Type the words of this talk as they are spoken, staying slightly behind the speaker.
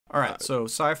All right, so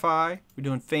sci-fi. We're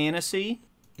doing fantasy.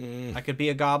 I could be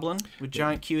a goblin with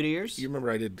giant cute ears. You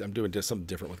remember I'm doing something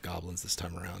different with goblins this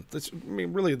time around.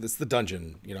 Really, it's the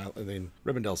dungeon. You know, I mean,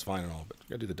 Rivendell's fine and all, but you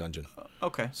gotta do the dungeon.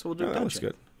 Okay, so we'll do a dungeon. That looks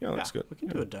good. Yeah, that looks good. We can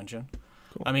do a dungeon.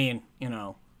 Cool. I mean, you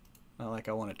know, not like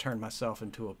I want to turn myself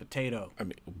into a potato. I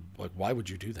mean, like, why would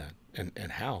you do that?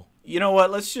 And how? You know what?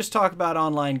 Let's just talk about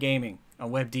online gaming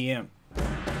on WebDM.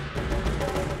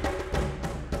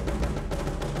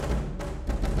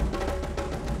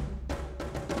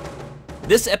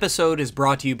 This episode is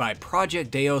brought to you by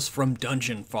Project Deos from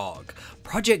Dungeon Fog.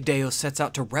 Project Deos sets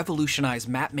out to revolutionize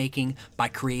map making by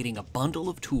creating a bundle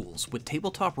of tools with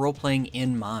tabletop role-playing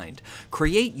in mind.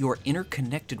 Create your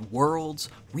interconnected worlds,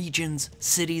 regions,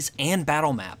 cities, and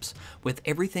battle maps with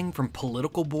everything from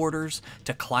political borders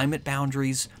to climate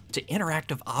boundaries to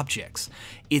interactive objects.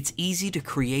 It's easy to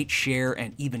create, share,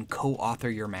 and even co-author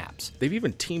your maps. They've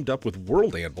even teamed up with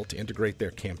World Anvil to integrate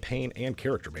their campaign and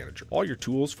character manager. All your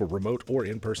tools for remote or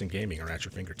in-person gaming are at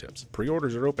your fingertips.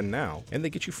 Pre-orders are open now, and they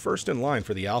get you first in line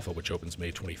for the alpha, which opens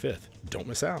May 25th. Don't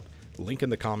miss out. Link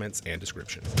in the comments and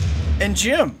description. And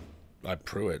Jim,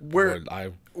 Pruitt.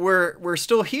 We're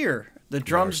still here. The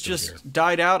drums just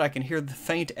died out. I can hear the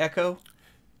faint echo.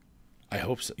 I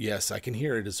hope so. Yes, I can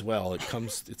hear it as well.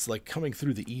 It's like coming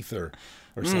through the ether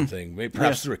or something. Maybe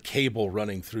perhaps through a cable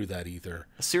running through that ether.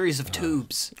 A series of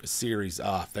tubes.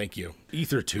 Thank you.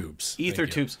 Ether tubes. Ether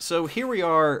tubes. So here we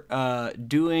are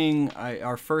doing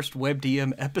our first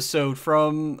WebDM episode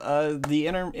from the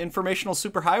informational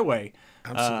superhighway.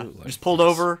 Absolutely. Just pulled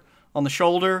over on the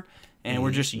shoulder, and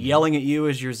we're just yelling at you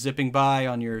as you're zipping by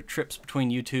on your trips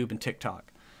between YouTube and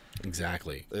TikTok.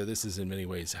 Exactly. This is in many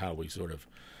ways how we sort of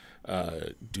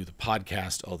do the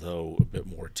podcast, although a bit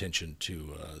more attention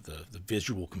to the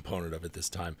visual component of it this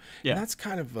time. Yeah. And that's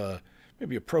kind of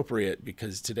maybe appropriate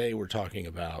because today we're talking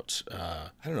about, I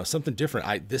don't know, something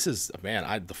different.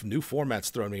 The new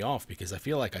format's thrown me off because I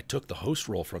feel like I took the host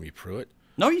role from you, Pruitt.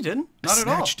 No, you didn't. Not at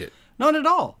all. Snatched it. Not at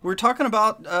all. We're talking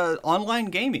about online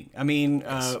gaming. I mean,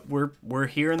 we're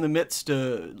here in the midst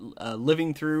of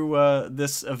living through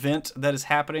this event that is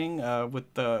happening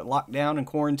with the lockdown and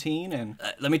quarantine. And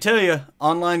let me tell you,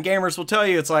 online gamers will tell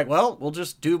you it's like, well, we'll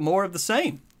just do more of the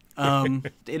same.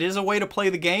 It is a way to play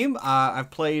the game.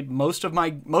 I've played most of my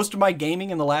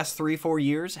gaming in the last 3-4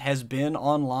 years has been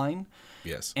online.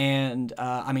 Yes. And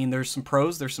I mean, there's some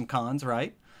pros, there's some cons,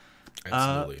 right?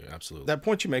 Absolutely. That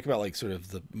point you make about like sort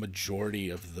of the majority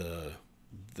of the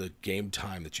game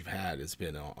time that you've had has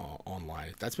been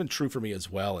online. That's been true for me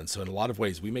as well. And so in a lot of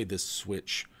ways, we made this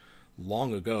switch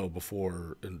long ago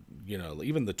before, you know,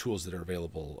 even the tools that are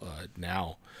available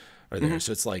now are there.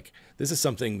 So it's like, this is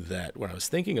something that when I was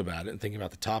thinking about it and thinking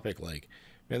about the topic, like,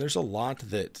 man, there's a lot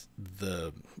that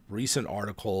the recent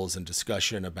articles and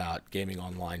discussion about gaming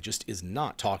online just is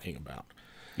not talking about.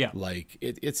 Yeah. Like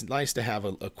it's nice to have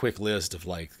a quick list of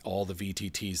like all the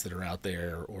VTTs that are out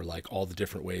there or like all the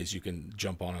different ways you can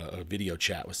jump on a video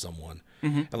chat with someone.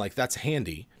 And like that's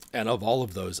handy. And of all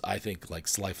of those, I think like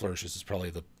Sly Flourishes is probably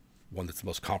the one that's the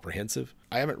most comprehensive.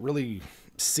 I haven't really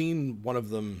seen one of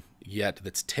them yet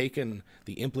that's taken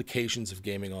the implications of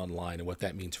gaming online and what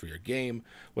that means for your game,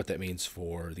 what that means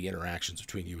for the interactions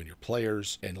between you and your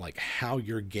players, and like how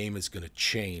your game is going to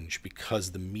change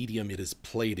because the medium it is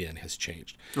played in has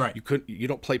changed. Right. You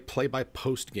don't play by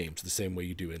post games the same way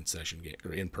you do in session game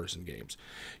or in-person games.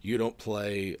 You don't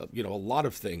play, you know, a lot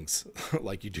of things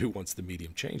like you do once the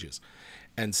medium changes.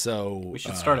 And so we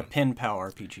should start a pen pal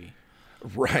RPG.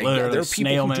 Right. Yeah, there are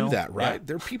people who do that, right? Yeah.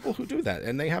 There are people who do that,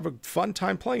 and they have a fun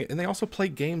time playing it. And they also play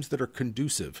games that are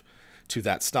conducive to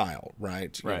that style,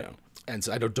 right? Right. You know? And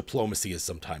so I know Diplomacy is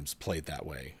sometimes played that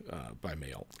way by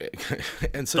mail.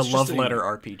 And so The it's Love just Letter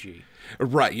RPG.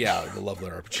 Right, yeah, the Love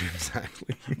Letter RPG,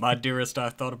 exactly. My dearest, I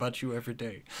thought about you every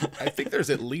day. I think there's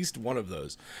at least one of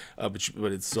those,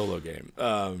 but it's solo game.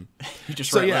 You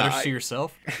just write letters to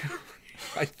yourself?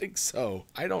 I think so.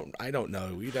 I don't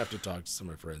know. We'd have to talk to some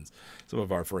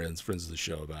of our friends of the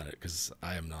show about it because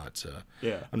I am not.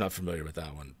 I'm not familiar with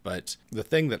that one. But the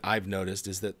thing that I've noticed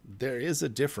is that there is a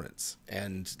difference,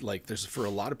 and like there's for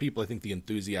a lot of people, I think the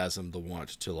enthusiasm, the want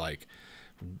to like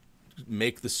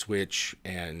make the switch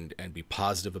and be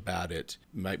positive about it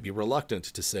might be reluctant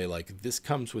to say like this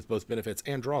comes with both benefits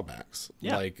and drawbacks.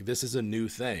 Yeah. Like this is a new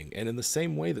thing, and in the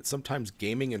same way that sometimes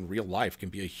gaming in real life can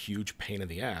be a huge pain in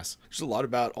the ass, there's a lot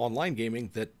about online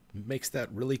gaming that makes that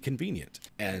really convenient,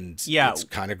 and it's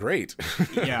kind of great.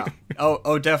 Yeah.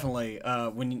 Oh, definitely.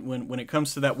 When it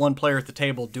comes to that one player at the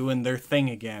table doing their thing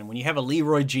again, when you have a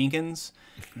Leroy Jenkins,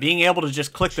 being able to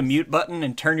just click the mute button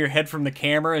and turn your head from the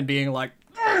camera and being like,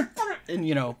 and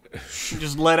you know,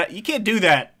 just let it. You can't do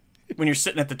that when you're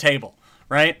sitting at the table,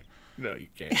 right? No, you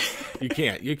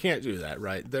can't. You can't do that,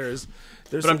 right? There's.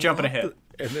 But I'm jumping ahead.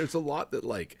 And there's a lot that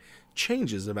like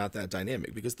changes about that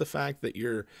dynamic, because the fact that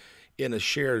you're in a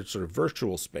shared sort of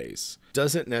virtual space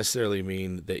doesn't necessarily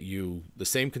mean that the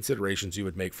same considerations you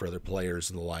would make for other players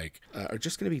and the like are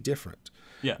just going to be different.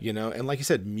 Yeah. You know, and like you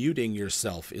said, muting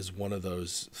yourself is one of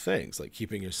those things, like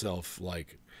keeping yourself,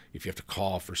 like if you have to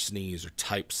cough or sneeze or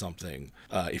type something,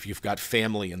 if you've got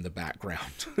family in the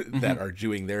background that are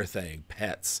doing their thing,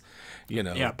 pets, you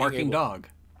know. Yeah, barking dogs,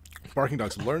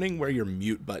 learning where your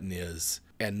mute button is.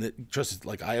 And just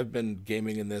like I have been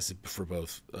gaming in this for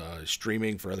both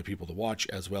streaming for other people to watch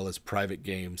as well as private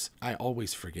games, I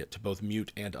always forget to both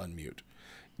mute and unmute.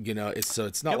 You know,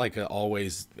 it's not like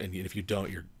always, and if you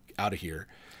don't, you're out of here.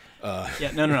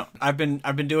 Yeah, no. I've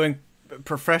been doing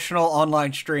professional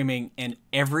online streaming, and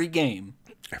every game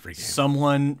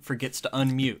someone forgets to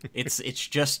unmute.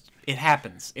 It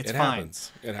happens. It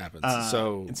happens. It happens.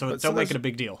 So don't make it a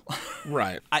big deal.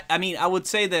 Right. I mean, I would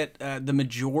say that the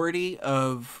majority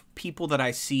of people that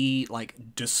I see like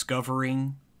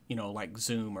discovering, you know, like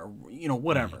Zoom or, you know,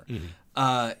 whatever,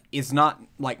 is not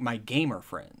like my gamer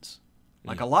friends.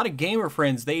 Like a lot of gamer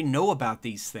friends, they know about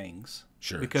these things.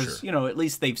 Sure, because, you know, at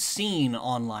least they've seen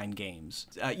online games.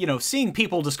 You know, seeing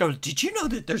people discover, did you know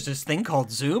that there's this thing called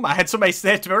Zoom? I had somebody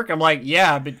say it to work. I'm like,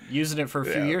 yeah, I've been using it for a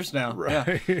few years now. Right.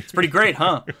 Yeah, it's pretty great,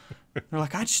 huh? They're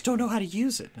like, I just don't know how to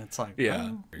use it. And it's like,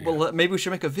 well, maybe we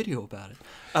should make a video about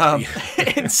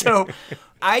it. And so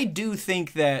I do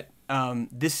think that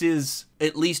this is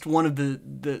at least one of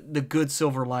the good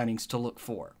silver linings to look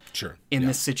for in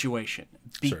this situation.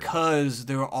 Because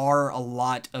there are a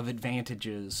lot of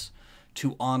advantages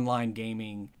to online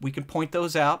gaming. We can point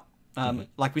those out.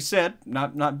 Like we said,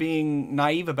 not being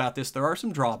naive about this, there are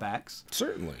some drawbacks.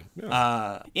 Certainly.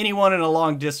 Yeah. Anyone in a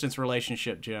long-distance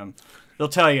relationship, Jim, they'll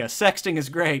tell you, sexting is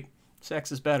great.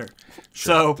 Sex is better.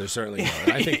 Sure, so there certainly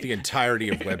are. I think the entirety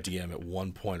of WebDM at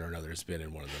one point or another has been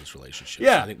in one of those relationships.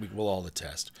 Yeah. I think we'll all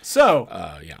attest. So,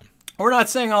 yeah. We're not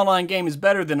saying online game is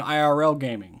better than IRL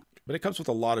gaming. But it comes with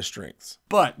a lot of strengths.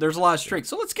 But there's a lot of strengths.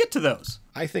 So let's get to those.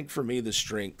 I think for me, the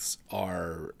strengths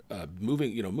are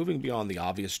moving beyond the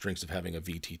obvious strengths of having a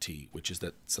VTT, which is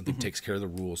that something takes care of the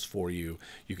rules for you.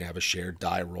 You can have a shared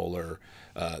die roller,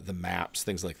 the maps,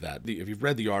 things like that. If you've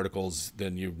read the articles,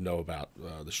 then you know about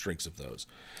the strengths of those.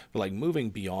 But like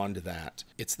moving beyond that,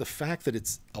 it's the fact that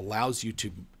it allows you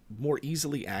to more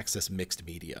easily access mixed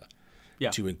media,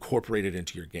 to incorporate it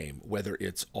into your game, whether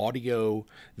it's audio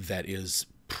that is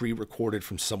pre-recorded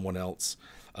from someone else,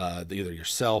 either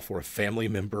yourself or a family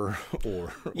member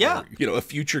or you know, a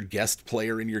future guest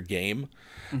player in your game.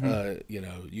 You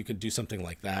know, you can do something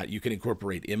like that. You can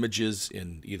incorporate images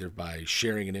in either by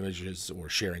sharing in images or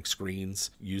sharing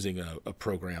screens using a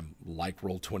program like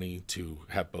Roll20 to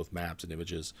have both maps and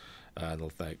images.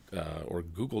 Or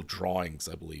Google Drawings,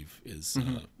 I believe, is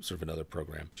sort of another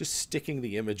program. Just sticking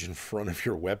the image in front of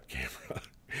your web camera.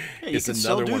 It's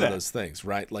another one of those things,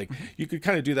 right? Like you could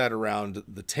kind of do that around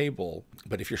the table,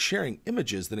 but if you're sharing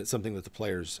images, then it's something that the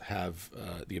players have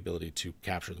the ability to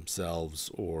capture themselves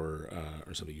or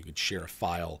something. You could share a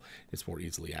file. It's more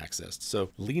easily accessed.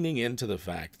 So leaning into the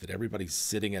fact that everybody's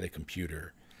sitting at a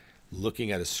computer, looking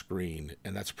at a screen,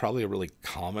 and that's probably a really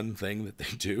common thing that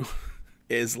they do,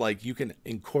 is like you can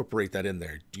incorporate that in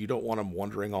there. You don't want them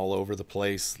wandering all over the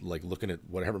place, like looking at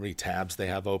whatever many tabs they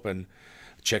have open,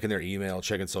 checking their email,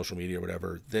 checking social media or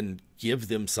whatever. Then give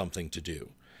them something to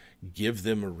do. Give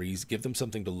them a reason, give them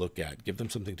something to look at, give them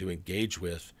something to engage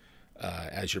with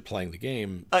as you're playing the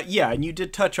game. Yeah, and you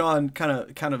did touch on kind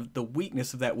of the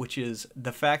weakness of that, which is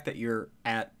the fact that you're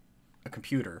at a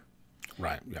computer.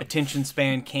 Right. Yeah. Attention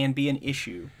span can be an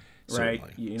issue. Right.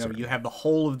 Certainly, you know, you have the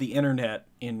whole of the internet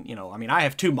in, you know, I mean, I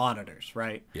have 2 monitors,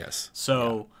 right? Yes.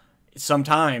 So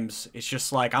sometimes it's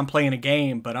just like I'm playing a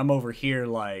game, but I'm over here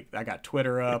like I got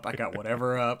Twitter up, I got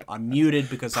whatever up. I'm muted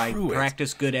because I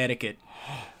practice good etiquette.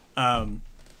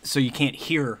 So you can't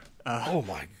hear. Oh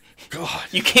my God.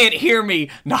 You can't hear me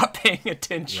not paying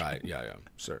attention. Right. Yeah.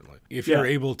 Certainly. If you're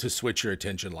able to switch your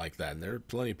attention like that, and there are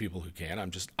plenty of people who can,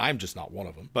 I'm just not one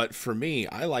of them. But for me,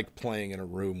 I like playing in a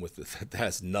room that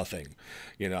has nothing.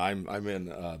 You know, I'm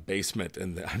in a basement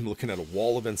and I'm looking at a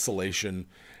wall of insulation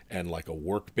and like a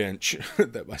workbench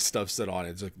that my stuff's sit on.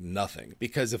 It's like nothing.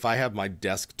 Because if I have my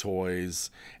desk toys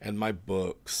and my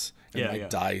books and my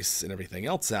dice and everything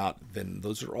else out, then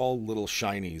those are all little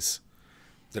shinies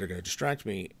that are going to distract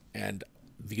me. And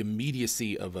the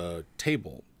immediacy of a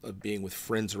table, of being with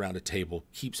friends around a table,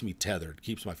 keeps me tethered,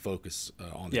 keeps my focus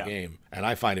on the game. And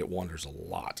I find it wanders a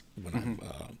lot when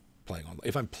I'm playing online.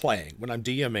 If I'm playing, when I'm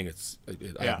DMing,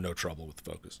 I have no trouble with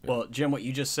focus. Yeah. Well, Jim, what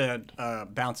you just said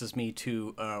bounces me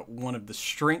to one of the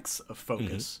strengths of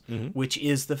focus, which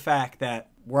is the fact that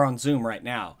we're on Zoom right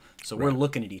now, so we're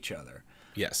looking at each other.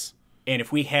 Yes. And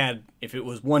if it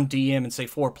was one DM and say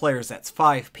 4 players, that's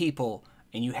 5 people,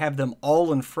 and you have them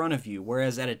all in front of you.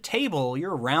 Whereas at a table,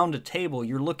 you're around a table,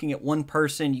 you're looking at one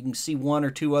person, you can see 1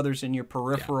 or 2 others in your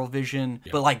peripheral vision.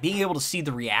 But like being able to see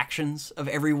the reactions of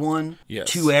everyone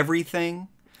to everything.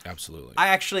 Absolutely.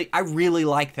 I really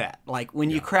like that. Like when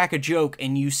you crack a joke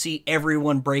and you see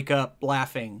everyone break up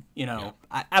laughing, you know,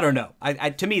 I don't know.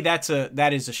 To me,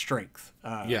 that is a strength.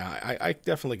 I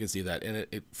definitely can see that. And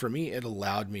it for me, it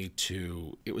allowed me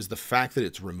to, it was the fact that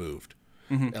it's removed.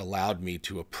 Allowed me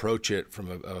to approach it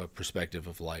from a perspective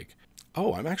of like,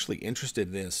 oh, I'm actually interested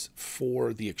in this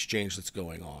for the exchange that's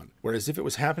going on. Whereas if it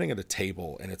was happening at a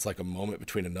table and it's like a moment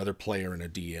between another player and a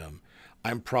DM,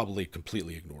 I'm probably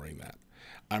completely ignoring that.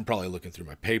 I'm probably looking through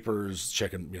my papers,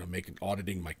 checking,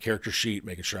 auditing my character sheet,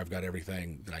 making sure I've got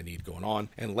everything that I need going on,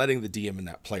 and letting the DM and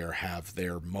that player have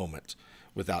their moment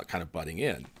without kind of butting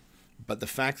in. But the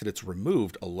fact that it's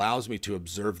removed allows me to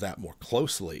observe that more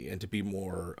closely and to be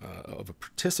more of a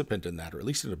participant in that, or at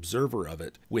least an observer of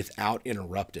it, without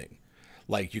interrupting.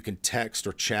 Like you can text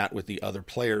or chat with the other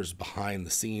players behind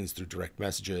the scenes through direct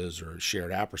messages or a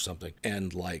shared app or something,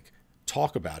 and like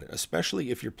talk about it, especially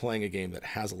if you're playing a game that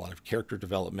has a lot of character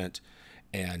development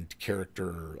and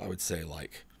character, I would say,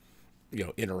 like,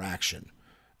 interaction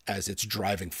as its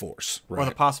driving force. Right? Or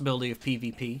the possibility of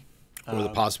PvP. Or the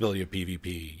possibility of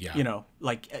PvP, yeah.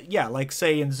 Like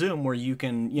say in Zoom where you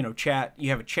can, chat, you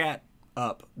have a chat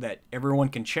up that everyone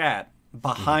can chat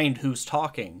behind who's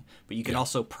talking, but you can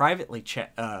also privately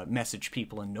message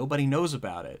people and nobody knows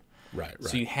about it. Right.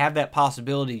 So you have that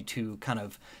possibility to kind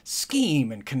of scheme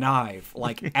and connive,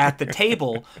 like at the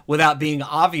table, without being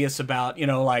obvious about,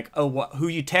 who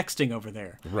you texting over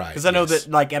there. Right. Because I know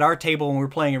that, like at our table when we're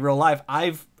playing in real life,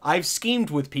 I've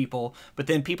schemed with people, but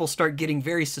then people start getting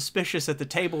very suspicious at the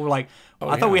table. We're like,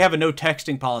 I thought we have a no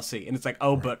texting policy, and it's like,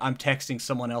 but I'm texting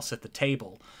someone else at the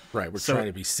table. Right. We're trying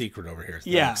to be secret over here.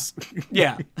 Thanks.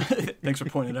 Yeah. Thanks for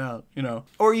pointing it out.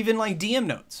 Or even like DM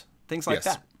notes, things like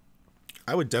that.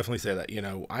 I would definitely say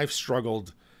that, I've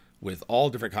struggled with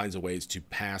all different kinds of ways to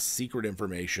pass secret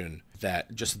information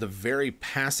that just the very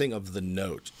passing of the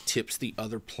note tips the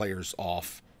other players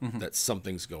off that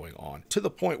something's going on, to the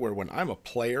point where when I'm a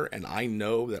player and I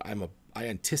know that I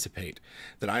anticipate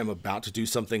that I am about to do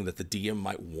something that the DM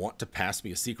might want to pass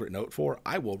me a secret note for,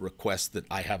 I will request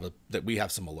that we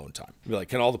have some alone time. Be like,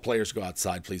 can all the players go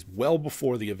outside, please? Well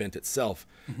before the event itself,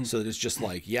 so that it's just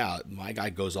like, my guy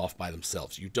goes off by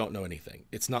themselves. You don't know anything.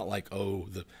 It's not like,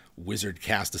 the wizard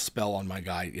cast a spell on my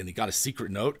guy and he got a secret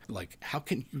note. Like, how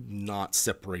can you not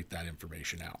separate that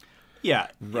information out? Yeah.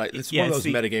 Right. It's one of those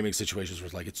metagaming situations where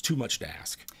it's like, it's too much to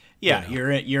ask. Yeah,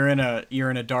 you're in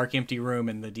a dark, empty room,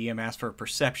 and the DM asks for a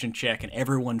perception check, and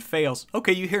everyone fails.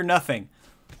 Okay, you hear nothing.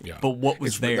 Yeah, but what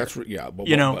was there?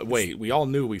 But wait, we all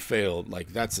knew we failed.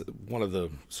 Like that's one of the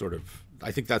sort of.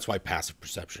 I think that's why passive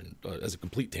perception, as a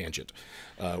complete tangent,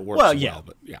 works well.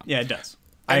 But yeah, it does.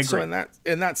 I agree. So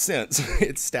in that sense,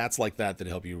 it's stats like that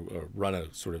help you run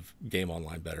a sort of game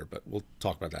online better. But we'll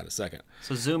talk about that in a second.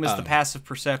 So Zoom is the passive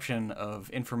perception of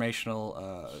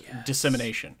informational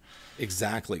dissemination.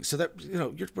 Exactly. So that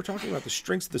we're talking about the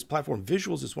strengths of this platform.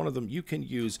 Visuals is one of them. You can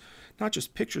use not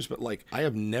just pictures, but like I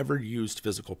have never used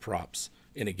physical props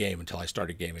in a game until I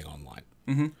started gaming online.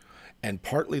 And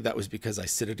partly that was because I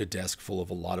sit at a desk full of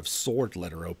a lot of sword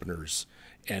letter openers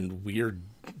and weird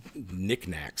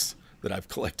knickknacks that I've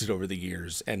collected over the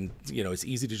years. And, it's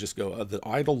easy to just go, the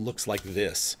idol looks like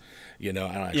this, I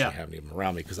don't actually have any of them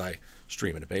around me because I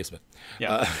stream in a basement.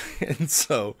 Yeah. And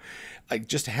so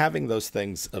just having those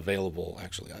things available,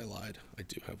 actually, I lied. I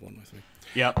do have one with me.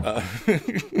 Yeah.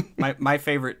 My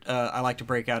favorite, I like to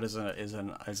break out as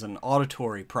an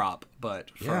auditory prop,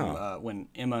 but from when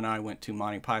Emma and I went to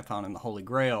Monty Python and the Holy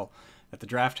Grail at the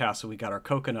Draft House, so we got our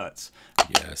coconuts.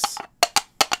 Yes.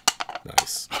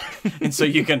 Nice. And so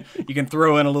you can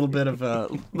throw in a little bit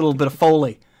of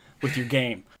Foley with your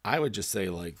game. I would just say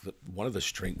one of the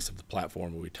strengths of the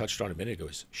platform we touched on a minute ago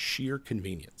is sheer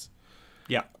convenience.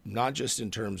 Yeah. Not just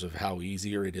in terms of how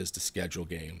easier it is to schedule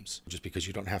games, just because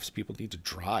you don't have people need to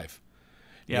drive.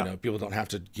 Yeah. People don't have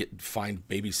to find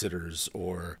babysitters,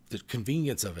 or the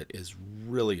convenience of it is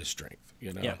really a strength.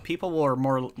 Yeah. People are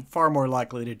far more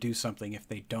likely to do something if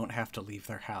they don't have to leave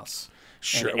their house.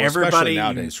 Sure. Well, everybody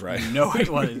nowadays, right?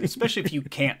 Especially if you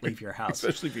can't leave your house.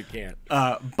 Especially if you can't.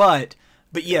 But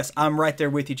But yes, I'm right there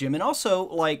with you, Jim. And also,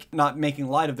 like, not making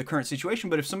light of the current situation,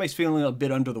 but if somebody's feeling a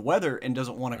bit under the weather and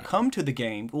doesn't want to come to the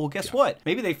game, well, guess what?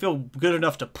 Maybe they feel good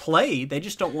enough to play. They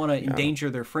just don't want to endanger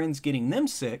their friends getting them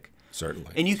sick.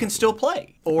 Certainly. And you can still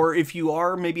play. Or if you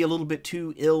are maybe a little bit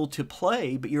too ill to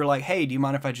play, but you're like, hey, do you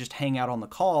mind if I just hang out on the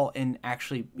call and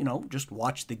actually, just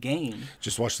watch the game?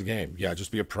 Just watch the game. Yeah,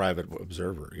 just be a private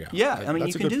observer. Yeah. Yeah, I mean,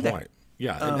 you can do that.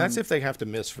 Yeah, and that's if they have to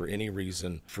miss for any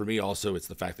reason. For me, also, it's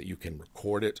the fact that you can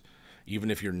record it.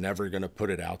 Even if you're never going to put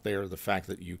it out there, the fact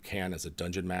that you can, as a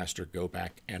dungeon master, go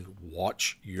back and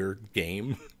watch your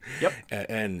game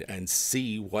and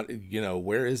see what,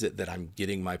 where is it that I'm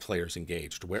getting my players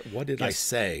engaged? What did I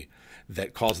say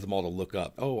that caused them all to look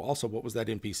up? Oh, also, what was that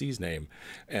NPC's name?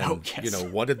 And,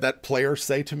 what did that player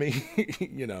say to me?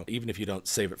 Even if you don't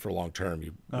save it for long term,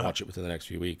 you watch it within the next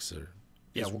few weeks or...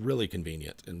 It's really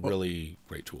convenient and really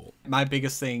great tool. My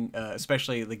biggest thing,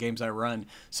 especially the games I run,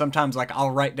 sometimes like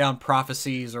I'll write down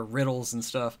prophecies or riddles and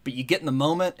stuff, but you get in the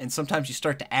moment and sometimes you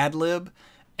start to ad lib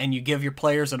and you give your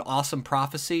players an awesome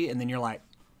prophecy and then you're like,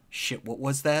 shit, what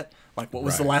was that? Like, what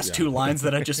was the last two lines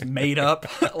that I just made up?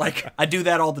 Like, I do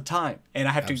that all the time. And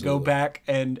I have to go back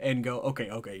and go,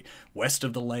 okay, west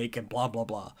of the lake and blah, blah,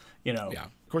 blah, Yeah.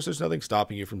 Of course, there's nothing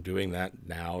stopping you from doing that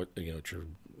now,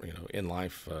 in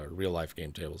life, real life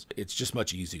game tables. It's just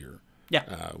much easier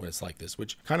when it's like this,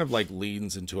 which kind of like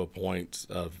leans into a point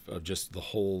of just the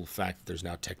whole fact that there's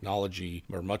now technology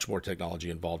or much more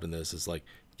technology involved in this is like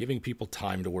giving people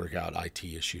time to work out IT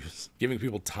issues, giving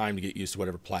people time to get used to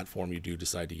whatever platform you do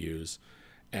decide to use.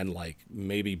 And like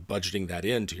maybe budgeting that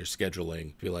into your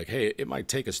scheduling, be like, hey, it might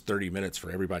take us 30 minutes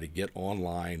for everybody to get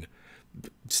online,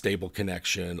 stable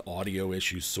connection, audio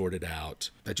issues sorted out.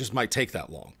 That just might take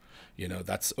that long.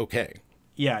 That's okay.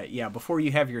 Yeah. Before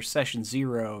you have your session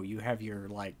 0, you have your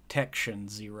like tection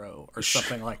 0 or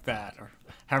something like that, or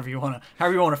however you want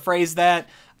to phrase that.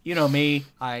 You know me,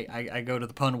 I go to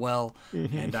the pun well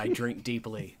and I drink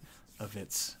deeply of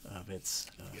its.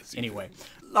 Anyway,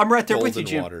 I'm right there with you,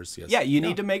 Jim. Waters, yes. Yeah, you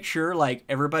need to make sure like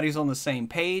everybody's on the same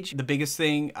page. The biggest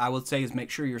thing I would say is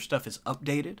make sure your stuff is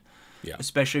updated. Yeah.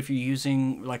 Especially if you're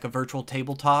using like a virtual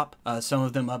tabletop, some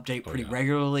of them update pretty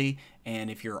regularly. And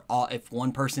if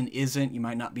one person isn't, you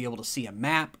might not be able to see a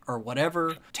map or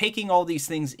whatever. Taking all these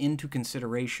things into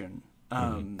consideration,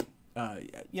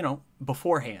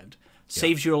 beforehand,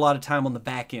 saves you a lot of time on the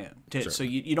back end. So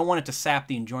you don't want it to sap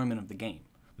the enjoyment of the game.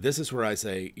 This is where I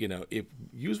say,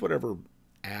 use whatever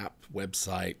app,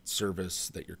 website, service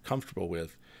that you're comfortable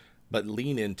with, but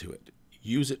lean into it.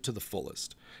 Use it to the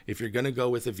fullest. If you're going to go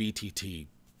with a VTT,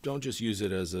 don't just use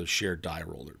it as a shared die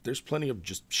roller. There's plenty of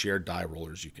just shared die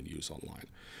rollers you can use online.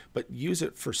 But use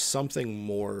it for something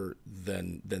more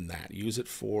than that. Use it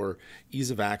for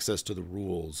ease of access to the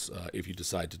rules if you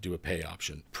decide to do a pay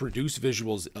option. Produce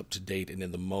visuals up to date and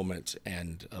in the moment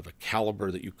and of a caliber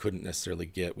that you couldn't necessarily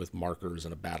get with markers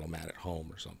and a battle mat at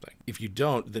home or something. If you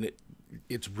don't, then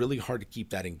it's really hard to keep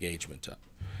that engagement up.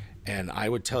 And I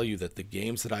would tell you that the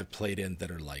games that I've played in that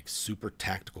are like super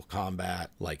tactical combat,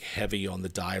 like heavy on the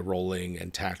die rolling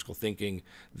and tactical thinking,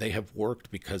 they have worked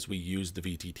because we use the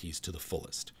VTTs to the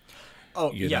fullest.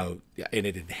 And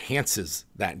it enhances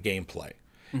that gameplay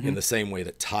in the same way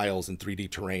that tiles and 3D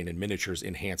terrain and miniatures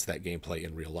enhance that gameplay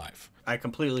in real life. I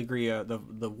completely agree. The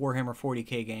Warhammer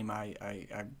 40K game I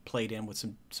played in with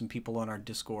some people on our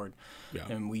Discord,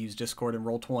 and we use Discord and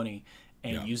Roll20.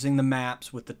 And using the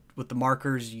maps with the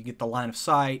markers, you get the line of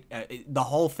sight. The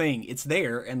whole thing, it's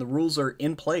there, and the rules are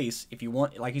in place. If you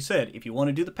want, like you said, if you want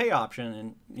to do the pay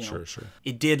option, and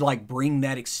it did like bring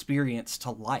that experience to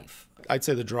life. I'd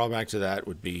say the drawback to that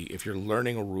would be if you're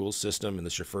learning a rules system and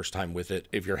this is your first time with it,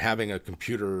 if you're having a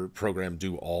computer program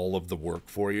do all of the work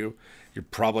for you, you're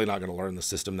probably not going to learn the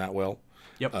system that well.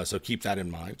 Yep. So keep that in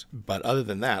mind. But other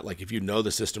than that, like if you know the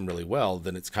system really well,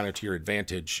 then it's kind of to your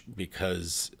advantage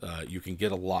because you can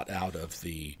get a lot out of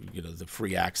the the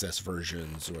free access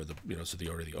versions or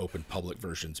the open public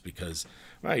versions because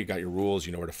you got your rules,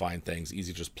 you know where to find things,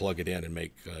 easy to just plug it in and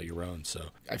make your own. So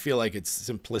I feel like it's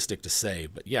simplistic to say,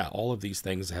 but yeah, all of these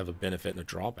things have a benefit and a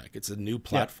drawback. It's a new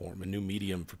platform, a new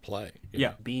medium for play.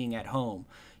 Being at home,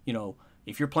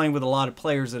 if you're playing with a lot of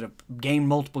players that have gained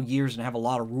multiple years and have a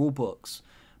lot of rule books,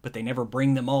 but they never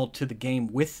bring them all to the game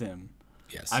with them.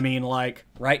 Yes. I mean, like,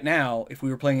 right now, if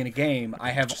we were playing in a game, I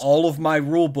have all of my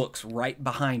rule books right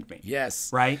behind me.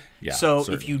 Yes. Right? Yeah, so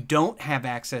certainly. If you don't have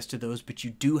access to those, but you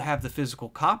do have the physical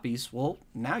copies, well,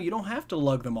 now you don't have to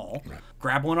lug them all. Right.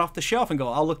 Grab one off the shelf and go,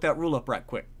 I'll look that rule up right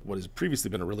quick. What has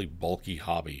previously been a really bulky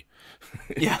hobby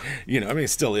Yeah. You know, I mean, it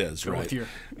still is, right? With your,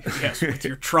 yes, with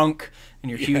your trunk and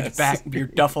your huge back, your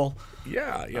duffel.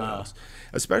 Yeah, you know,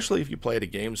 especially if you play at a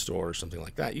game store or something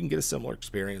like that, you can get a similar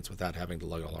experience without having to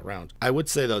lug all around. I would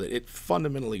say, though, that it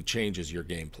fundamentally changes your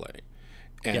gameplay.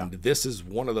 And this is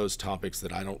one of those topics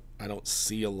that I don't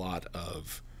see a lot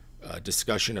of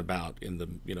discussion about in the,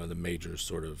 you know, the major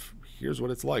sort of, here's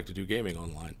what it's like to do gaming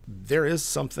online. There is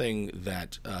something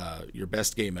that Your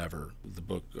Best Game Ever, the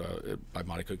book by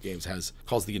Monte Cook Games,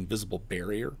 calls the invisible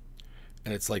barrier.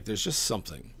 And it's like there's just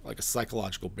something, like a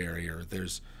psychological barrier.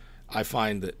 I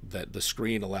find that the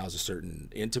screen allows a certain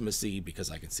intimacy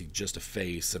because I can see just a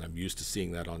face, and I'm used to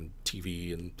seeing that on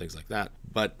TV and things like that.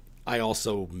 But I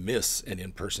also miss an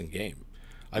in-person game.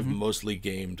 I've mostly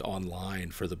gamed online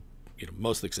for the, you know,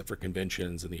 mostly except for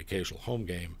conventions and the occasional home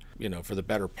game, you know, for the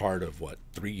better part of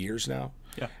 3 years now.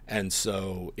 Yeah. And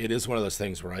so it is one of those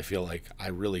things where I feel like I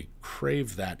really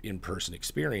crave that in-person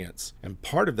experience. And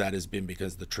part of that has been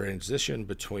because the transition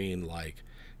between like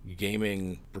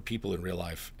gaming for people in real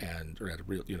life or at a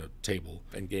real, you know, table,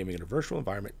 and gaming in a virtual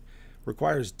environment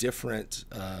requires different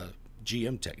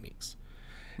GM techniques,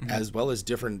 as well as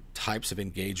different types of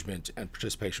engagement and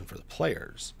participation for the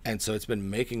players. And so it's been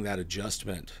making that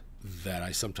adjustment that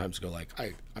I sometimes go like,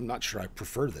 I'm not sure I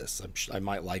prefer this. I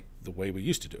might like the way we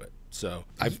used to do it. So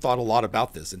I've thought a lot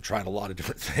about this and tried a lot of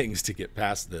different things to get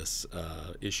past this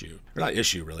issue. Or not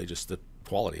issue, really, just the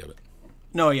quality of it.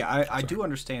 No, yeah, I do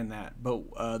understand that.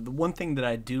 But the one thing that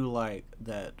I do like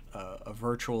that a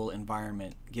virtual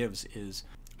environment gives is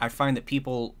I find that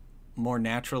people more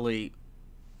naturally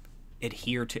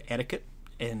adhere to etiquette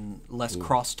and less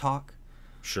crosstalk.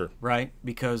 Sure. Right?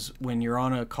 Because when you're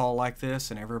on a call like this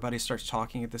and everybody starts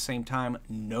talking at the same time,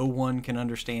 no one can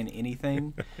understand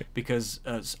anything because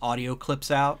audio clips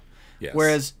out. Yes.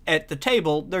 Whereas at the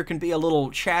table, there can be a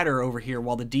little chatter over here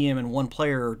while the DM and one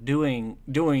player are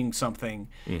doing something,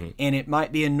 and it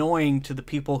might be annoying to the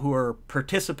people who are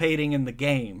participating in the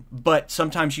game. But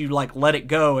sometimes you like let it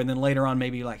go, and then later on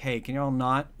maybe like, hey, can y'all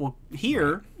not? Well,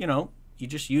 here, you know, you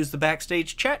just use the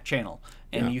backstage chat channel,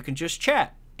 and you can just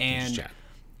chat. And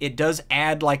it does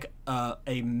add like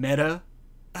a meta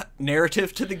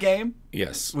narrative to the game.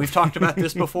 Yes. We've talked about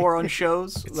this before on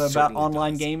shows about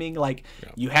online gaming. Like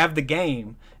you have the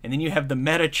game, and then you have the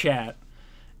meta chat,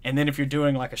 and then if you're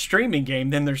doing like a streaming game,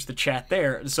 then there's the chat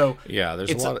there. So yeah,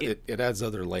 there's a lot. It adds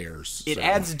other layers. It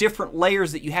adds different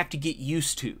layers that you have to get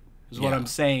used to, is what I'm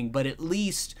saying. But at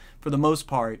least for the most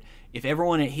part, if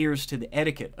everyone adheres to the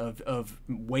etiquette of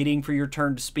waiting for your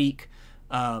turn to speak,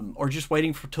 or just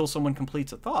waiting till someone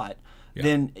completes a thought,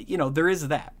 then, you know, there is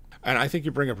that. And I think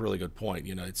you bring up a really good point.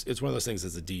 You know, it's one of those things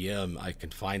as a DM, I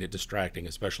can find it distracting,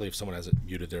 especially if someone hasn't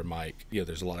muted their mic. You know,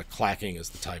 there's a lot of clacking as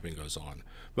the typing goes on.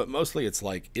 But mostly it's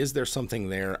like, is there something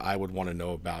there I would want to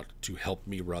know about to help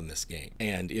me run this game?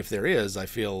 And if there is, I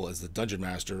feel as the dungeon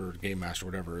master or game master,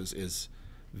 whatever, is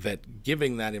that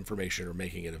giving that information or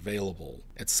making it available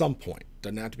at some point,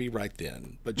 doesn't have to be right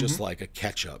then, but just like a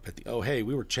catch up at the, oh, hey,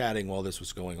 we were chatting while this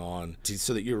was going on,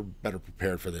 so that you're better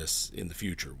prepared for this in the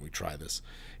future when we try this,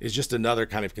 is just another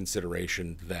kind of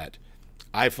consideration that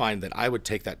I find that I would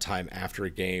take that time after a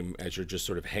game as you're just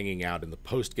sort of hanging out in the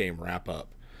post-game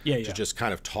wrap-up to just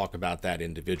kind of talk about that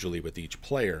individually with each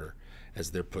player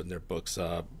as they're putting their books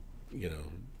up, you know,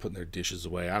 putting their dishes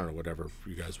away. I don't know, whatever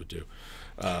you guys would do.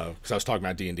 Because I was talking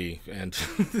about D&D, and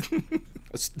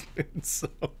so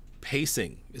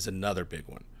pacing is another big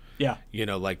one. Yeah. You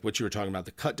know, like what you were talking about,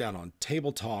 the cut down on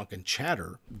table talk and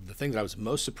chatter. The thing that I was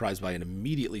most surprised by and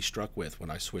immediately struck with when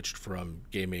I switched from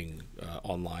gaming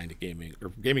online to gaming,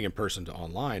 or gaming in person to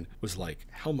online, was like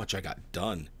how much I got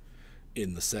done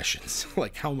in the sessions,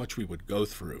 like how much we would go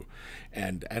through,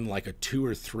 and like a 2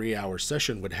 or 3 hour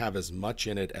session would have as much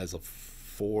in it as a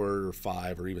 4 or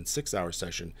 5 or even 6 hour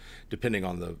session, depending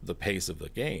on the pace of the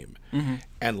game.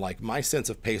 And like my sense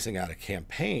of pacing out a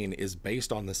campaign is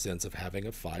based on the sense of having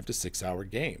a 5 to 6 hour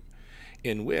game,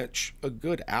 in which a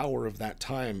good hour of that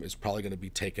time is probably going to be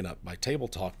taken up by table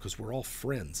talk because we're all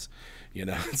friends. You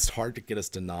know, it's hard to get us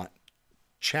to not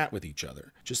chat with each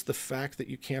other. Just the fact that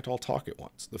you can't all talk at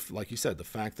once, like you said, the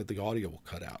fact that the audio will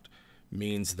cut out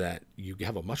means that you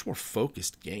have a much more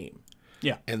focused game.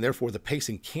 Yeah. And therefore the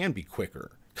pacing can be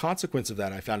quicker. Consequence of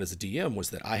that I found as a DM was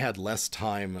that I had less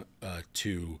time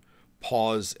to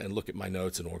pause and look at my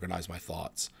notes and organize my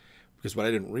thoughts. Because what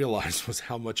I didn't realize was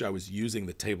how much I was using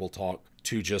the table talk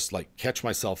to just like catch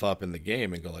myself up in the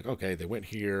game and go like, okay, they went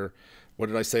here. What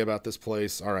did I say about this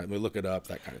place? All right, let me look it up,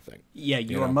 that kind of thing. Yeah,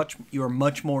 you are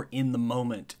much more in the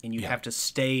moment, and you have to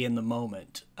stay in the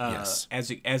moment as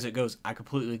it goes. I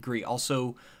completely agree.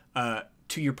 Also,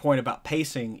 to your point about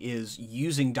pacing, is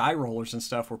using die rollers and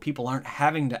stuff where people aren't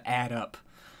having to add up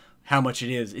how much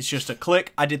it is. It's just a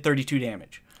click, I did 32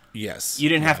 damage. Yes. You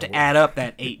didn't have to add up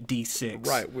that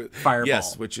 8d6 fireball.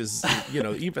 Yes, which is,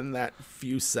 even that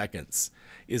few seconds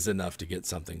is enough to get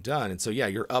something done. And so, yeah,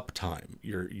 your uptime,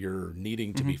 you're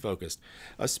needing to be focused,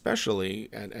 especially,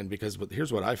 and because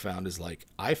here's what I found is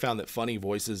I found that funny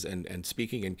voices and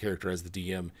speaking in character as the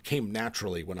DM came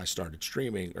naturally when I started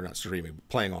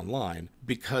playing online,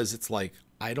 because it's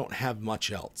I don't have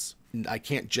much else. I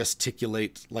can't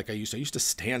gesticulate like I used to. I used to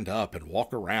stand up and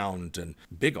walk around and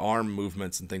big arm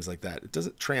movements and things like that. It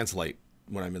doesn't translate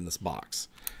when I'm in this box.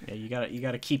 Yeah, you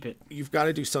gotta keep it. You've got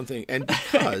to do something, and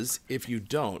because if you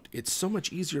don't, it's so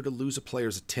much easier to lose a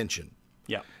player's attention.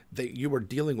 Yeah. You are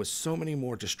dealing with so many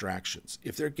more distractions.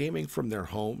 If they're gaming from their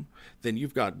home, then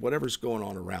you've got whatever's going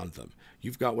on around them.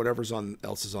 You've got whatever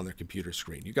else is on their computer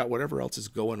screen. You've got whatever else is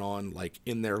going on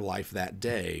in their life that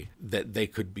day that they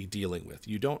could be dealing with.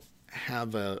 You don't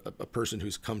have a person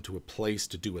who's come to a place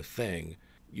to do a thing.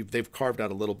 They've carved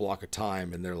out a little block of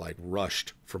time and they're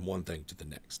rushed from one thing to the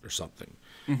next or something.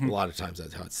 A lot of times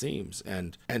that's how it seems.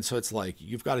 And so it's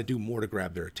you've got to do more to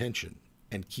grab their attention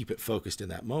and keep it focused in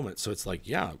that moment. So it's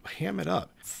ham it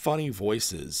up. Funny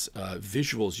voices,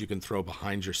 visuals you can throw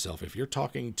behind yourself. If you're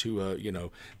talking to,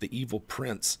 the evil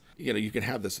prince, you can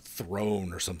have this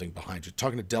throne or something behind you.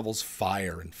 Talking to devil's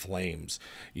fire and flames,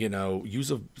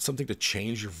 use something to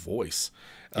change your voice.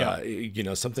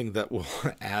 Something that will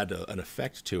add an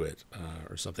effect to it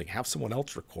or something. Have someone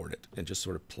else record it and just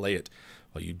sort of play it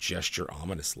while you gesture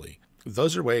ominously.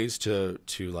 Those are ways to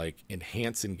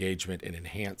enhance engagement and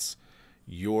enhance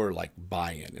your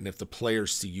buy-in. And if the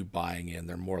players see you buying in,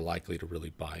 they're more likely to really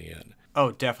buy in.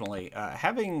 Oh, definitely.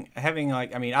 Having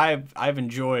I've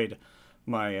enjoyed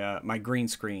my green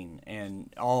screen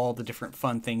and all the different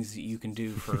fun things that you can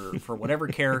do for whatever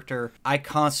character. I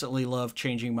constantly love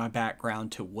changing my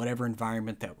background to whatever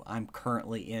environment that I'm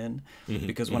currently in,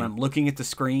 because when I'm looking at the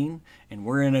screen and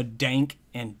we're in a dank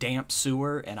and damp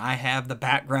sewer and I have the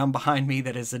background behind me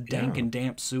that is a dank and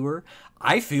damp sewer,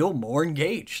 I feel more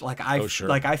engaged. I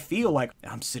feel like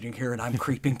I'm sitting here and I'm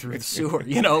creeping through the sewer.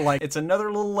 It's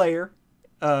another little layer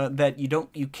that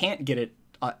you can't get it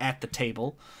at the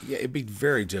table. Yeah, it'd be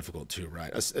very difficult too,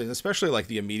 right? And especially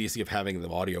the immediacy of having the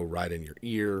audio right in your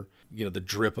ear, the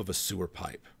drip of a sewer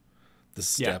pipe, the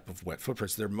step of wet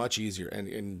footprints. They're much easier,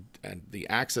 and the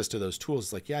access to those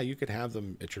tools, you could have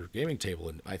them at your gaming table.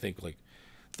 And I think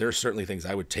there are certainly things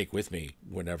I would take with me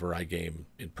whenever I game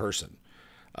in person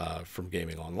from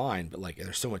gaming online, but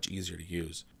they're so much easier to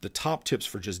use. The top tips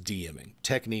for just DMing,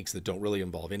 techniques that don't really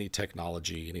involve any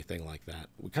technology, anything like that.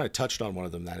 We kind of touched on one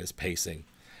of them, that is pacing.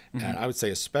 And I would say,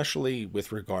 especially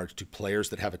with regards to players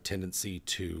that have a tendency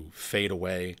to fade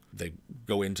away, they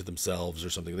go into themselves or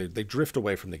something, they drift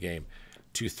away from the game,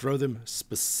 to throw them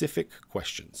specific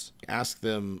questions. Ask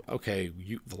them, okay,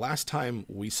 the last time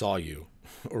we saw you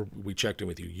or we checked in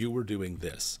with you, you were doing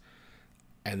this.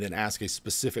 And then ask a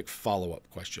specific follow-up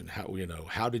question.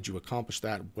 How did you accomplish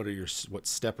that? What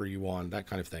step are you on? That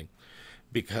kind of thing.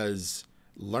 Because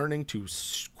learning to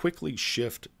quickly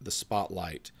shift the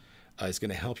spotlight is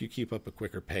going to help you keep up a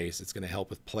quicker pace. It's going to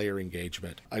help with player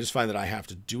engagement. I just find that I have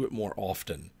to do it more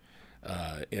often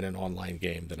in an online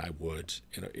game than I would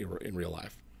in real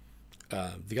life.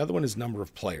 The other one is number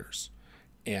of players.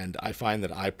 And I find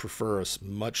that I prefer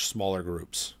much smaller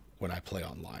groups when I play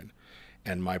online.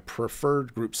 And my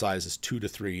preferred group size is 2 to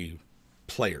 3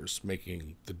 players,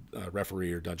 making the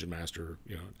referee or dungeon master,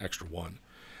 extra one.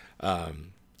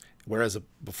 Whereas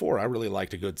before, I really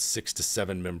liked a good 6 to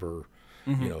 7 member,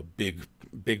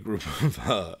 big group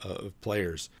of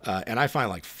players. And I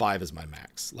find 5 is my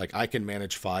max. I can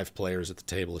manage 5 players at the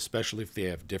table, especially if they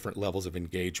have different levels of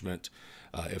engagement.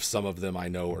 If some of them I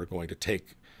know are going to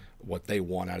take what they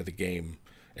want out of the game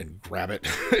and grab it,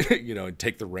 and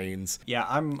take the reins. Yeah,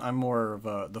 I'm more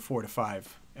of the 4 to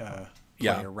 5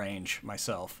 player range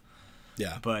myself.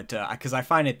 Yeah, but because I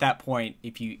find at that point,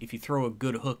 if you throw a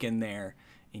good hook in there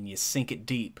and you sink it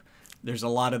deep, there's a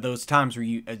lot of those times where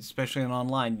you, especially in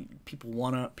online,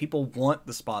 people want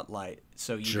the spotlight,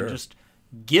 so you can just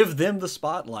give them the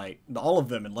spotlight, all of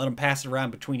them, and let them pass it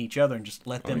around between each other and just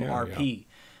let them RP.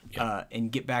 Yeah.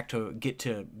 And get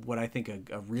to what I think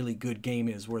a really good game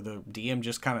is, where the DM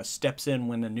just kind of steps in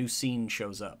when a new scene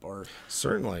shows up. Or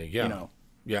certainly, yeah,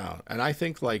 yeah. And I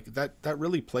think that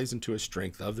really plays into a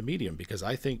strength of the medium, because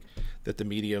I think that the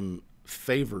medium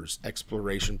favors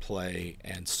exploration play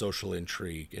and social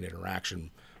intrigue and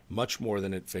interaction much more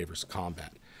than it favors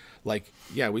combat.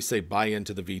 We say buy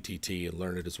into the VTT and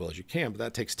learn it as well as you can, but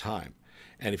that takes time.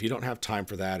 And if you don't have time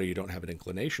for that, or you don't have an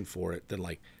inclination for it, then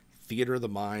like theater of the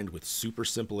mind with super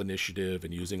simple initiative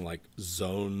and using like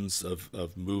zones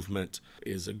of movement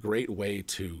is a great way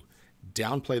to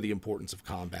downplay the importance of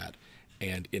combat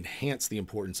and enhance the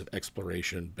importance of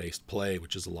exploration-based play,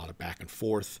 which is a lot of back and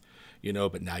forth, you know,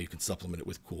 but now you can supplement it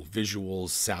with cool visuals,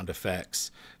 sound effects,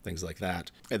 things like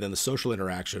that. And then the social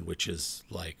interaction, which is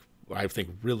like, I think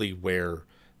really where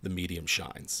the medium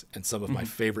shines. And some of my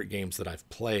favorite games that I've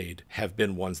played have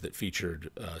been ones that featured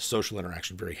social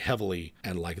interaction very heavily,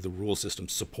 and like the rule system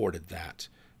supported that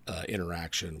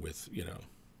interaction with, you know,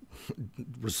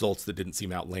 results that didn't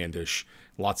seem outlandish,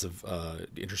 lots of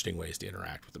interesting ways to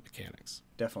interact with the mechanics.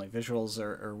 Definitely. Visuals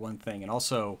are one thing. And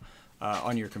also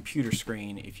on your computer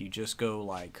screen, if you just go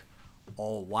like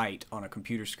all white on a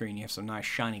computer screen, you have some nice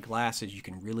shiny glasses, you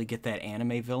can really get that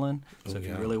anime villain. So if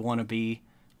you really want to be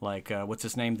like, what's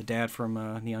his name, the dad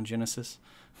from Neon Genesis,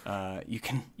 you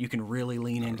can really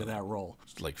lean into that role.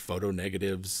 Like photo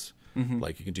negatives.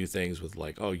 Like you can do things with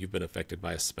like, oh, you've been affected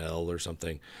by a spell or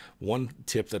something. One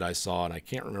tip that I saw, and I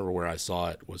can't remember where I saw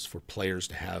it, was for players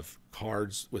to have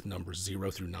cards with numbers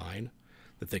 0 through 9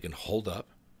 that they can hold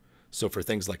up. So for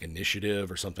things like initiative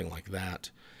or something like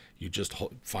that, you just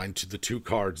find the 2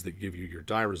 cards that give you your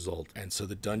die result. And so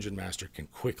the dungeon master can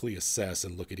quickly assess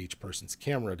and look at each person's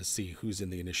camera to see who's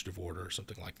in the initiative order or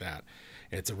something like that.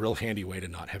 And it's a real handy way to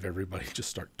not have everybody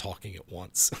just start talking at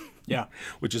once. Yeah.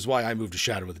 Which is why I moved to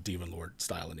Shadow of the Demon Lord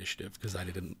style initiative, because I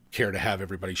didn't care to have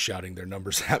everybody shouting their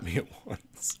numbers at me at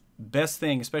once. Best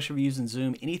thing, especially if you're using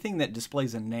Zoom, anything that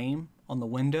displays a name on the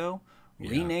window,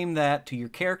 rename that to your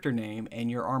character name and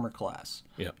your armor class.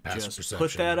 Yeah, passive perception.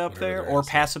 Put that up there, or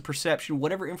passive perception,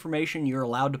 whatever information you're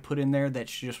allowed to put in there that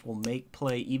just will make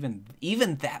play even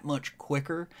that much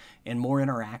quicker and more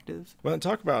interactive. Well, and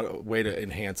talk about a way to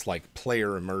enhance like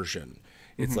player immersion.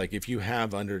 It's like if you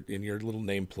have in your little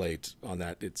nameplate on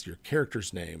that, it's your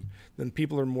character's name, then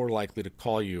people are more likely to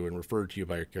call you and refer to you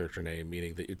by your character name,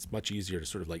 meaning that it's much easier to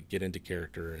sort of like get into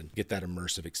character and get that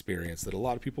immersive experience that a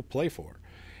lot of people play for.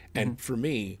 And for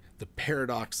me, the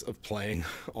paradox of playing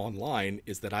online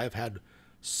is that I have had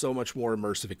so much more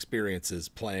immersive experiences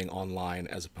playing online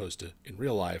as opposed to in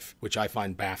real life, which I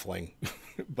find baffling,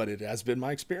 but it has been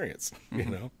my experience, you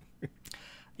know?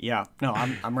 Yeah, no,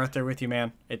 I'm right there with you,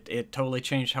 man. It totally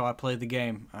changed how I played the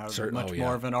game. I was much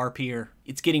more of an RPer.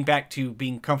 It's getting back to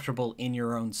being comfortable in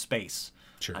your own space.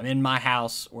 Sure. I'm in my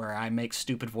house where I make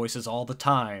stupid voices all the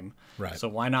time. Right. So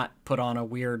why not put on a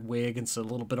weird wig and a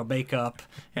little bit of makeup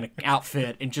and an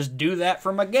outfit and just do that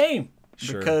for my game?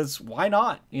 Sure. Because why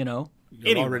not, you know?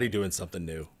 You're already doing something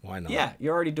new. Why not? Yeah,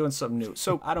 you're already doing something new.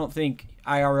 So I don't think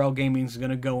IRL gaming is going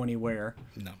to go anywhere.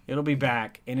 No. It'll be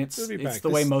back, and it's the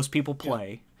way most people play.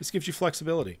 Yeah. This gives you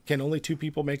flexibility. Can only 2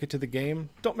 people make it to the game?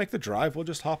 Don't make the drive. We'll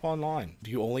just hop online.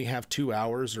 Do you only have 2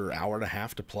 hours or hour and a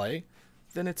half to play?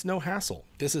 Then it's no hassle.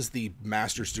 This is the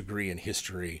master's degree in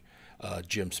history,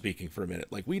 Jim speaking for a minute.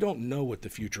 Like, we don't know what the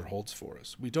future holds for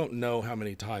us. We don't know how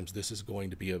many times this is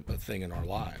going to be a thing in our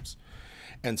lives.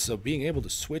 And so being able to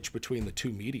switch between the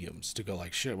 2 mediums to go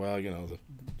like, shit, well, you know,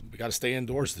 we got to stay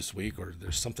indoors this week, or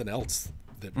there's something else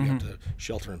that we have to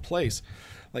shelter in place.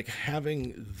 Like,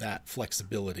 having that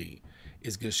flexibility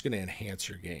is just going to enhance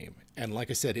your game. And like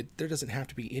I said, there doesn't have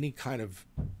to be any kind of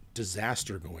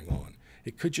disaster going on.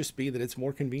 It could just be that it's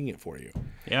more convenient for you.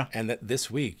 Yeah. And that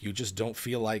this week you just don't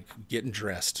feel like getting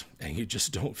dressed, and you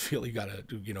just don't feel you got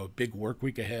a big work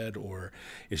week ahead, or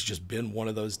it's just been one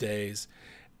of those days.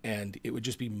 And it would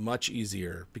just be much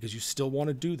easier, because you still want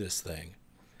to do this thing,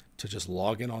 to just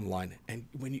log in online. And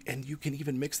you can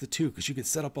even mix the 2, because you can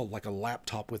set up a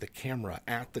laptop with a camera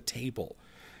at the table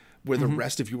where the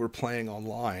rest of you are playing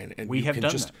online. And we have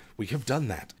done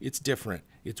that. It's different.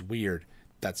 It's weird.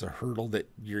 That's a hurdle that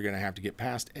you're going to have to get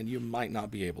past, and you might not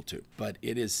be able to. But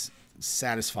it is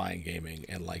satisfying gaming,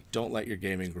 and like, don't let your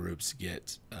gaming groups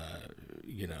get,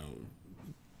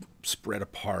 spread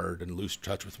apart and lose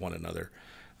touch with one another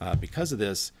because of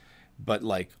this. But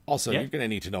like, also, you're going to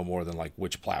need to know more than like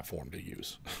which platform to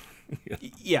use.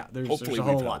 Yeah, there's a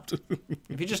whole lot.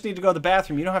 If you just need to go to the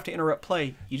bathroom, you don't have to interrupt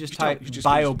play. You just type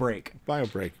BioBreak.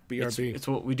 BioBreak, BRB. It's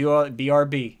what we do,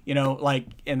 BRB. You know, like,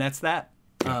 and that's that.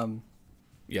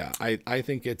 Yeah, I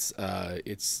think it's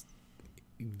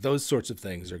those sorts of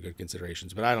things are good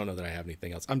considerations, but I don't know that I have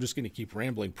anything else. I'm just going to keep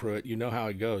rambling, Pruitt. You know how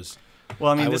it goes.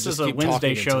 Well, I mean, this is a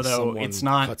Wednesday show, though. It's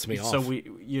not. Cuts me so off.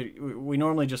 we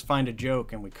normally just find a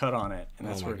joke and we cut on it, and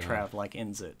that's where Trav like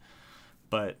ends it.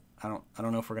 But I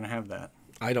don't know if we're going to have that.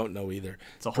 I don't know either.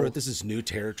 Pruitt, this is new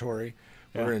territory.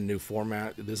 We're in a new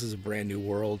format. This is a brand new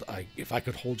world. If I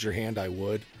could hold your hand, I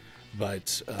would.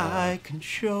 But I can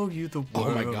show you the world.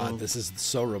 oh my God, this is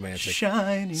so romantic.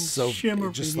 Shining, So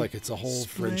shimmering, just like it's a whole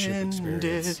friendship splendid.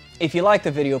 experience. If you like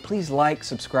the video, please like,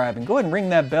 subscribe, and go ahead and ring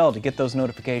that bell to get those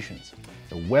notifications.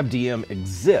 The WebDM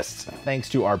exists thanks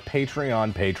to our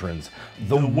Patreon patrons,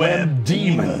 the Web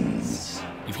Demons.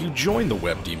 If you join the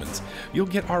Web Demons, you'll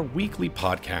get our weekly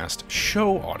podcast,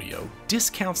 show audio,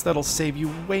 discounts that'll save you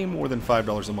way more than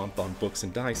 $5 a month on books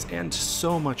and dice, and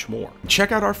so much more.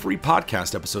 Check out our free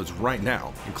podcast episodes right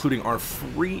now, including our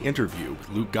free interview with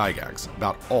Luke Gygax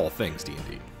about all things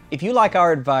D&D. If you like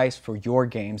our advice for your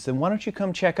games, then why don't you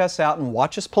come check us out and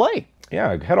watch us play?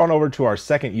 Yeah, head on over to our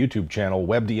second YouTube channel,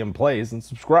 WebDM Plays, and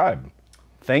subscribe.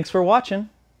 Thanks for watching.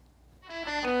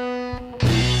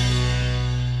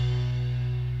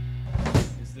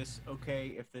 Is this okay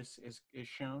if this is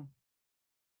shown?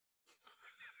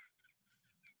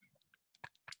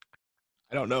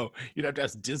 I don't know. You'd have to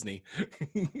ask Disney.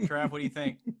 Trav, what do you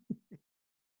think?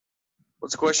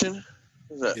 What's the question?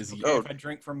 What is that? Is he- Oh, If I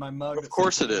drink from my mug, of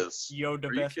course it is. Yoda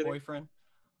Are you best kidding? boyfriend.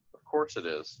 Of course it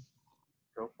is.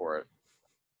 Go for it.